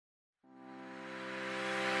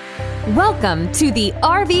Welcome to the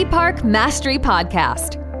RV Park Mastery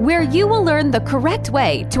Podcast, where you will learn the correct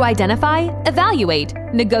way to identify, evaluate,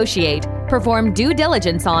 negotiate, perform due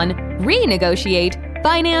diligence on, renegotiate,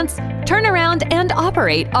 finance, turn around, and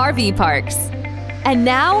operate RV parks. And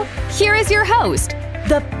now, here is your host,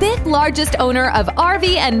 the fifth largest owner of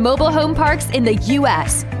RV and mobile home parks in the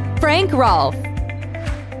U.S., Frank Rolfe.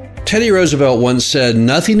 Teddy Roosevelt once said,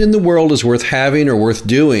 "Nothing in the world is worth having or worth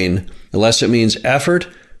doing unless it means effort,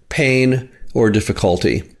 pain, or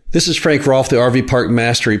difficulty." This is Frank Rolfe, the RV Park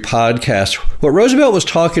Mastery Podcast. What Roosevelt was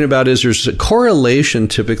talking about is there's a correlation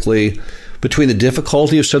typically between the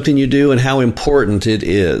difficulty of something you do and how important it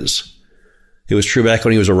is. It was true back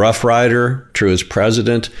when he was a Rough Rider, true as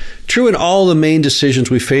president, true in all the main decisions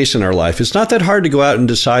we face in our life. It's not that hard to go out and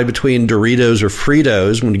decide between Doritos or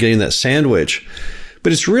Fritos when getting that sandwich,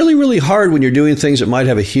 but it's really, really hard when you're doing things that might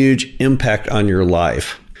have a huge impact on your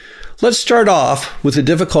life. Let's start off with the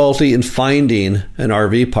difficulty in finding an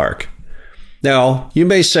RV park. Now, you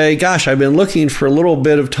may say, gosh, I've been looking for a little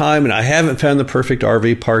bit of time and I haven't found the perfect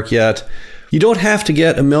RV park yet. You don't have to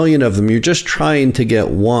get a million of them. You're just trying to get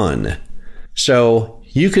one. So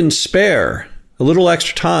you can spare a little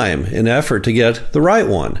extra time and effort to get the right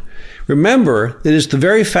one. Remember, it is the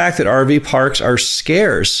very fact that RV parks are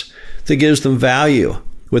scarce that gives them value.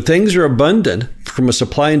 When things are abundant, from a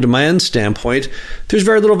supply and demand standpoint, there's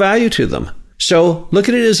very little value to them. So look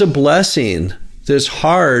at it as a blessing that it's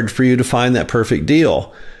hard for you to find that perfect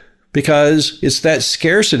deal because it's that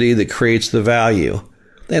scarcity that creates the value.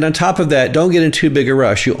 And on top of that, don't get in too big a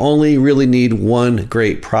rush. You only really need one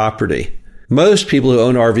great property. Most people who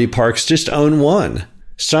own RV parks just own one.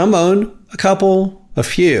 Some own a couple, a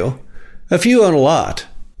few own a lot.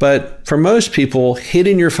 But for most people,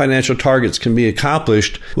 hitting your financial targets can be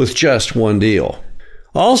accomplished with just one deal.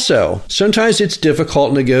 Also, sometimes it's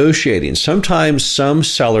difficult negotiating. Sometimes some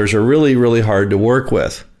sellers are really, really hard to work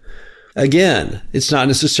with. Again, it's not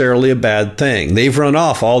necessarily a bad thing. They've run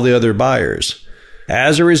off all the other buyers.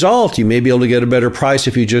 As a result, you may be able to get a better price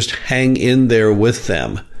if you just hang in there with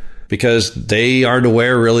them, because they aren't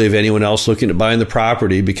aware really of anyone else looking at buying the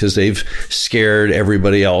property because they've scared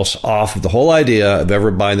everybody else off of the whole idea of ever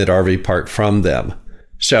buying that RV park from them.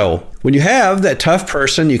 So when you have that tough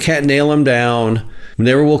person, you can't nail them down,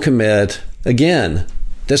 never will commit, again,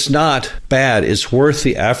 that's not bad. It's worth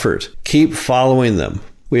the effort. Keep following them.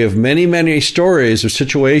 We have many, many stories of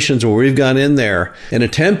situations where we've gone in there and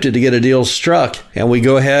attempted to get a deal struck, and we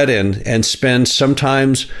go ahead and spend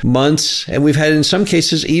sometimes months, and we've had in some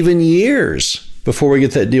cases even years before we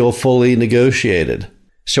get that deal fully negotiated.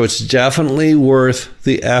 So it's definitely worth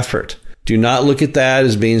the effort. Do not look at that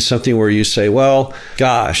as being something where you say, well,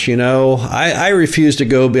 gosh, I refuse to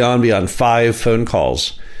go beyond 5 phone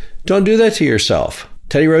calls. Don't do that to yourself.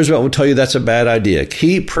 Teddy Roosevelt would tell you that's a bad idea.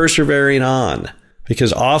 Keep persevering on.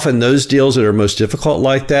 Because often those deals that are most difficult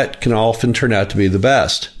like that can often turn out to be the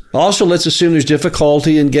best. Also, let's assume there's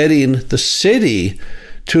difficulty in getting the city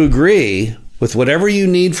to agree with whatever you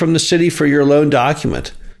need from the city for your loan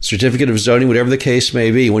document, certificate of zoning, whatever the case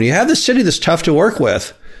may be. When you have the city that's tough to work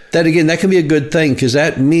with, that can be a good thing because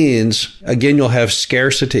that means, again, you'll have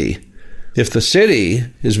scarcity. If the city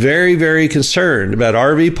is very, very concerned about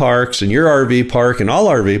RV parks and your RV park and all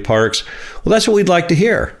RV parks, well, that's what we'd like to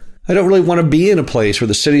hear. I don't really want to be in a place where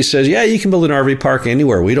the city says, yeah, you can build an RV park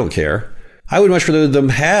anywhere. We don't care. I would much rather them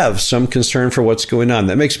have some concern for what's going on.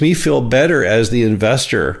 That makes me feel better as the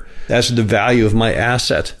investor, as to the value of my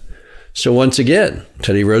asset. So once again,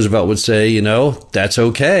 Teddy Roosevelt would say, that's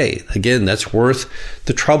okay. Again, that's worth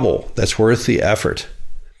the trouble. That's worth the effort.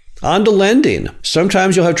 On to lending.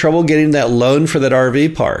 Sometimes you'll have trouble getting that loan for that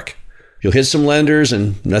RV park. You'll hit some lenders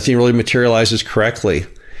and nothing really materializes correctly.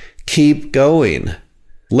 Keep going.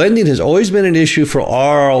 Lending has always been an issue for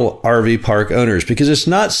all RV park owners because it's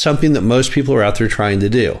not something that most people are out there trying to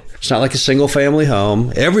do. It's not like a single family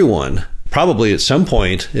home. Everyone, probably at some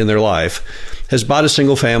point in their life, has bought a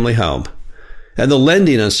single family home. And the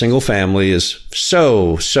lending on single family is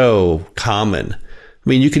so common. I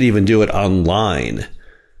mean, you could even do it online.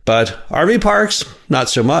 But RV parks, not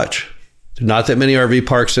so much. There are not that many RV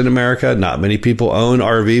parks in America. Not many people own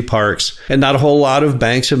RV parks. And not a whole lot of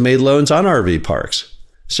banks have made loans on RV parks.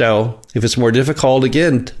 So if it's more difficult,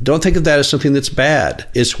 again, don't think of that as something that's bad.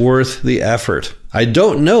 It's worth the effort. I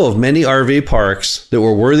don't know of many RV parks that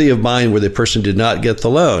were worthy of buying where the person did not get the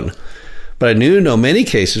loan. But I do know many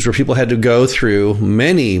cases where people had to go through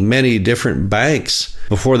many, many different banks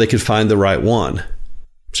before they could find the right one.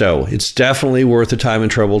 So it's definitely worth the time and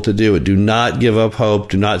trouble to do it. Do not give up hope.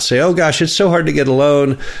 Do not say, oh gosh, it's so hard to get a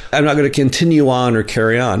loan. I'm not going to continue on or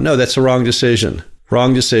carry on. No, that's the wrong decision.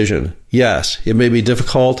 Wrong decision. Yes, it may be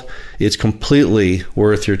difficult. It's completely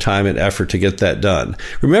worth your time and effort to get that done.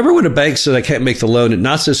 Remember when a bank says I can't make the loan, it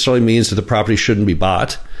not necessarily means that the property shouldn't be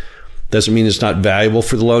bought. Doesn't mean it's not valuable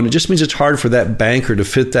for the loan. It just means it's hard for that banker to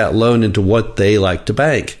fit that loan into what they like to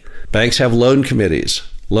bank. Banks have loan committees.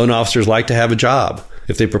 Loan officers like to have a job.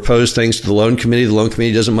 If they propose things to the loan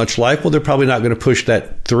committee doesn't much like, well, they're probably not going to push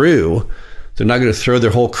that through. They're not going to throw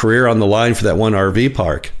their whole career on the line for that one RV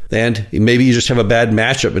park. And maybe you just have a bad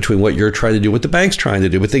matchup between what you're trying to do, what the bank's trying to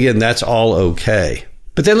do. But again, that's all okay.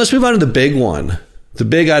 But then let's move on to the big one, the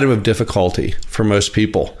big item of difficulty for most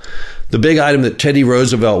people. The big item that Teddy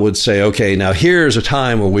Roosevelt would say, okay, now here's a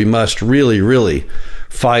time where we must really, really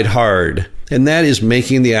fight hard. And that is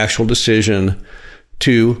making the actual decision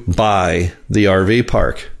to buy the RV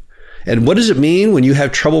park. And what does it mean when you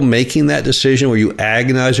have trouble making that decision, where you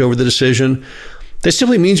agonize over the decision? That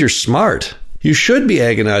simply means you're smart. You should be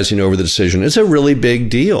agonizing over the decision. It's a really big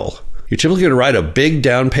deal. You're typically going to write a big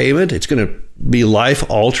down payment. It's going to be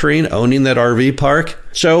life-altering, owning that RV park.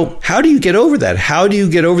 So how do you get over that? How do you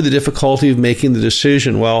get over the difficulty of making the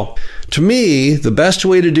decision? Well, to me, the best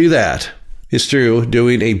way to do that is through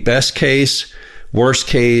doing a best case, worst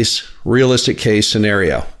case, realistic case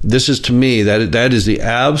scenario. This is, to me, that is the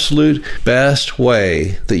absolute best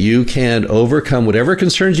way that you can overcome whatever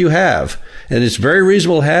concerns you have. And it's very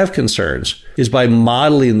reasonable to have concerns, is by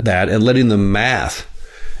modeling that and letting the math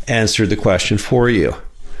answer the question for you.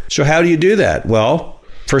 So how do you do that? Well,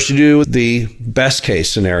 first you do the best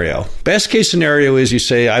case scenario. Best case scenario is you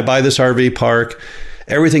say, I buy this RV park.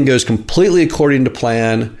 Everything goes completely according to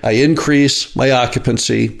plan. I increase my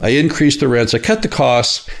occupancy. I increase the rents. I cut the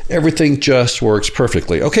costs. Everything just works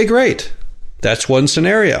perfectly. Okay, great. That's one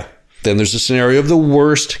scenario. Then there's the scenario of the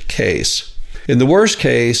worst case. In the worst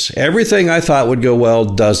case, everything I thought would go well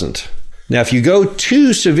doesn't. Now, if you go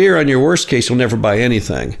too severe on your worst case, you'll never buy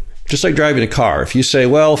anything. Just like driving a car. If you say,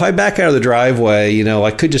 well, if I back out of the driveway,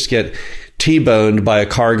 I could just get T-boned by a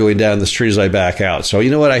car going down the street as I back out. So you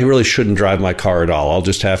know what? I really shouldn't drive my car at all. I'll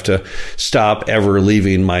just have to stop ever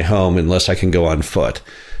leaving my home unless I can go on foot.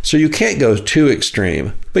 So you can't go too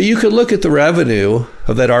extreme. But you could look at the revenue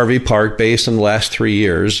of that RV park based on the last 3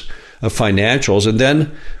 years of financials and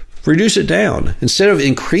then reduce it down. Instead of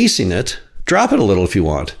increasing it, drop it a little if you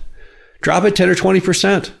want. Drop it 10 or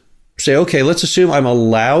 20%. Say, okay, let's assume I'm a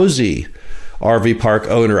lousy RV park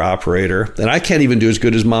owner operator, and I can't even do as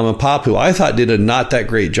good as mom and pop, who I thought did a not that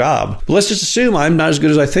great job. But let's just assume I'm not as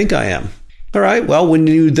good as I think I am. All right, well, when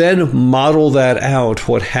you then model that out,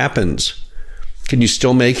 what happens? Can you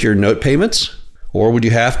still make your note payments? Or would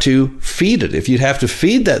you have to feed it? If you'd have to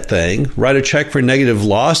feed that thing, write a check for negative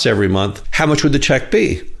loss every month, how much would the check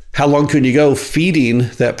be? How long could you go feeding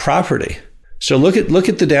that property? So look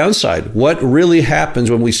at the downside. What really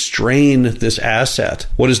happens when we strain this asset?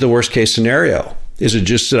 What is the worst case scenario? Is it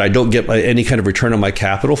just that I don't get any kind of return on my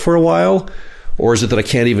capital for a while? Or is it that I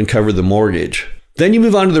can't even cover the mortgage? Then you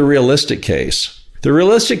move on to the realistic case. The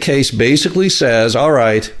realistic case basically says, all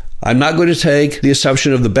right, I'm not going to take the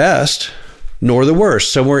assumption of the best nor the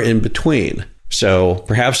worst, somewhere in between. So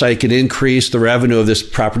perhaps I could increase the revenue of this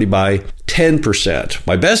property by 10%.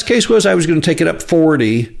 My best case was I was going to take it up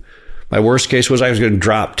 40. My worst case was I was going to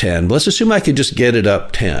drop 10. But let's assume I could just get it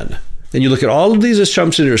up 10. And you look at all of these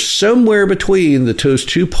assumptions that are somewhere between those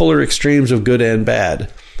two polar extremes of good and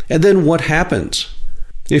bad. And then what happens?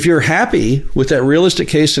 If you're happy with that realistic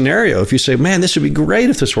case scenario, if you say, man, this would be great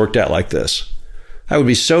if this worked out like this, I would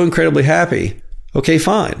be so incredibly happy. Okay,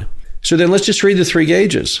 fine. So then let's just read the 3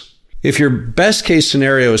 gauges. If your best case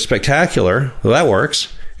scenario is spectacular, well, that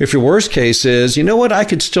works. If your worst case is, you know what, I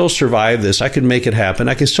could still survive this. I could make it happen.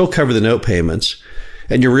 I can still cover the note payments.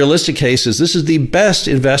 And your realistic case is, this is the best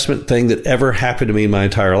investment thing that ever happened to me in my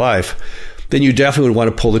entire life. Then you definitely would want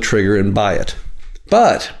to pull the trigger and buy it.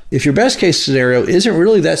 But if your best case scenario isn't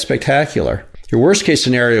really that spectacular, your worst case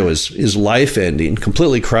scenario is life-ending,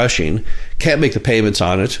 completely crushing, can't make the payments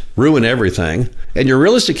on it, ruin everything, and your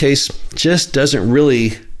realistic case just doesn't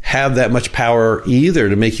really have that much power either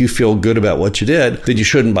to make you feel good about what you did, then you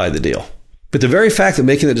shouldn't buy the deal. But the very fact that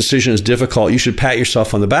making the decision is difficult, you should pat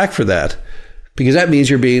yourself on the back for that, because that means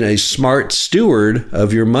you're being a smart steward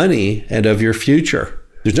of your money and of your future.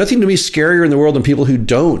 There's nothing to be scarier in the world than people who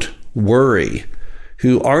don't worry,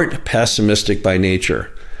 who aren't pessimistic by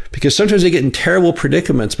nature, because sometimes they get in terrible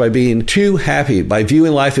predicaments by being too happy, by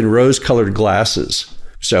viewing life in rose-colored glasses.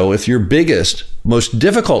 So if your biggest, most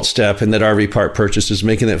difficult step in that RV park purchase is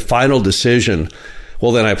making that final decision,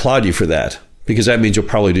 well, then I applaud you for that, because that means you'll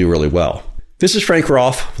probably do really well. This is Frank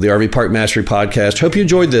Rolfe, the RV Park Mastery Podcast. Hope you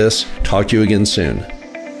enjoyed this. Talk to you again soon.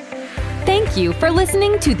 Thank Thank you for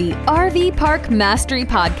listening to the RV Park Mastery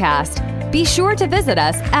Podcast. Be sure to visit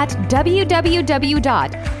us at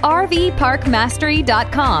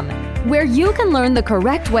www.rvparkmastery.com, where you can learn the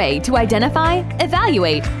correct way to identify,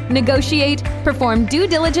 evaluate, negotiate, perform due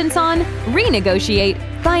diligence on, renegotiate,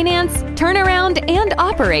 finance, turn around, and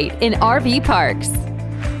operate in RV parks.